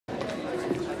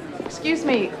Excuse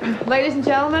me, ladies and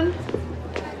gentlemen,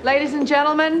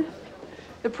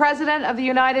 the President of the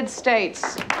United States.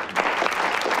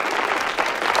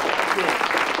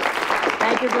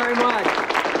 Thank you very much.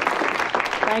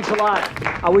 Thanks a lot.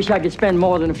 I wish I could spend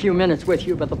more than a few minutes with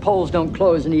you, but the polls don't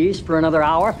close in the East for another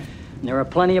hour, and there are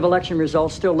plenty of election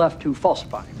results still left to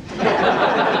falsify.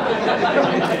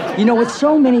 You know, with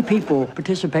so many people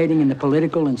participating in the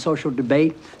political and social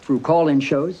debate through call-in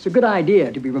shows, it's a good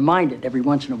idea to be reminded every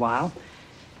once in a while.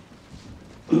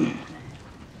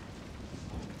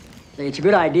 It's a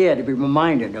good idea to be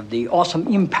reminded of the awesome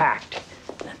impact.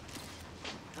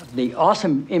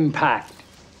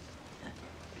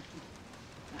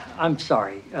 I'm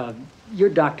sorry, you're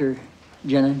Dr.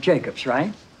 Jenna Jacobs,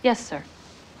 right? Yes, sir.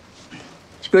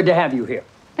 It's good to have you here.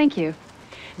 Thank you.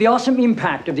 The awesome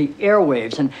impact of the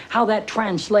airwaves and how that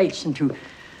translates into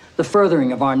the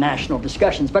furthering of our national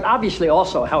discussions, but obviously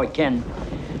also how it can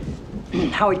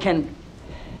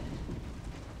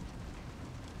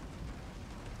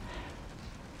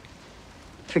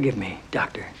Forgive me,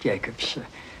 Dr. Jacobs.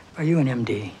 Are you an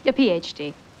MD? A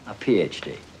PhD. A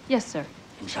PhD? Yes, sir.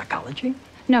 In psychology?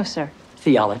 No, sir.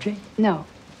 Theology? No.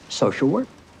 Social work?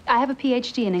 I have a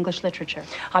PhD in English literature.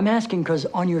 I'm asking because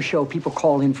on your show, people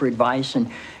call in for advice, and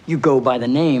you go by the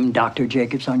name Dr.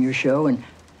 Jacobs on your show, and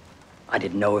I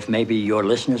didn't know if maybe your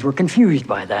listeners were confused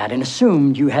by that and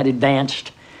assumed you had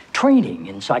advanced training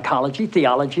in psychology,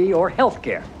 theology, or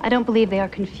healthcare. I don't believe they are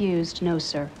confused, no,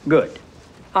 sir. Good.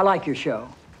 I like your show.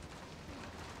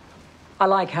 I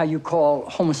like how you call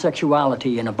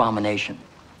homosexuality an abomination.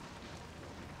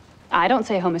 I don't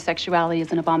say homosexuality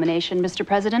is an abomination, Mr.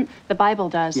 President. The Bible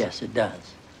does. Yes, it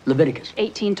does. Leviticus.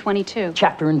 18:22.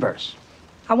 Chapter and verse.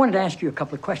 I wanted to ask you a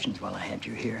couple of questions while I had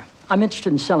you here. I'm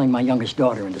interested in selling my youngest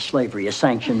daughter into slavery, as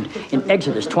sanctioned in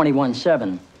Exodus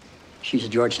 21:7. She's a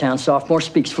Georgetown sophomore,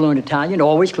 speaks fluent Italian,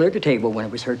 always cleared the table when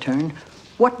it was her turn.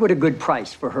 What would a good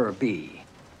price for her be?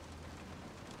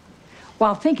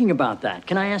 While thinking about that,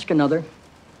 can I ask another?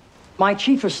 My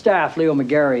chief of staff, Leo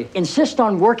McGarry, insists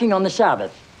on working on the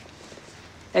Sabbath.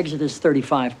 Exodus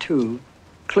 35:2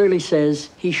 clearly says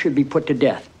he should be put to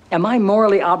death. Am I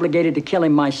morally obligated to kill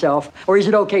him myself, or is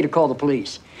it okay to call the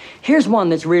police? Here's one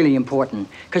that's really important,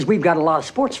 because we've got a lot of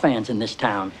sports fans in this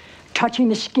town. Touching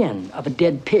the skin of a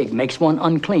dead pig makes one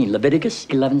unclean, Leviticus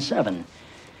 11:7.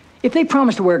 If they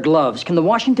promise to wear gloves, can the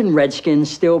Washington Redskins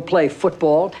still play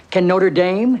football? Can Notre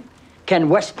Dame? Can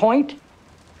West Point?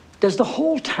 Does the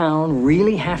whole town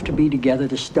really have to be together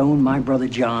to stone my brother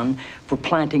John for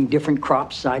planting different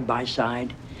crops side by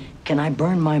side? Can I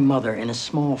burn my mother in a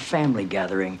small family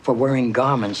gathering for wearing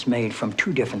garments made from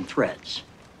two different threads?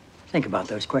 Think about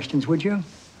those questions, would you?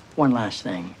 One last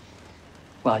thing.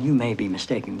 While you may be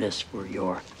mistaking this for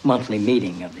your monthly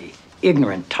meeting of the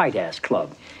ignorant tight-ass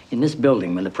club, in this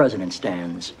building when the president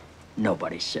stands,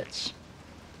 nobody sits.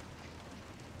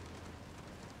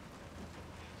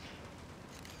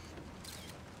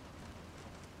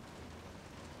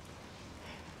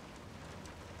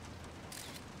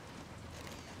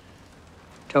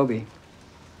 Toby.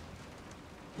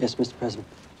 Yes, Mr. President.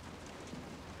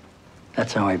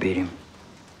 That's how I beat him.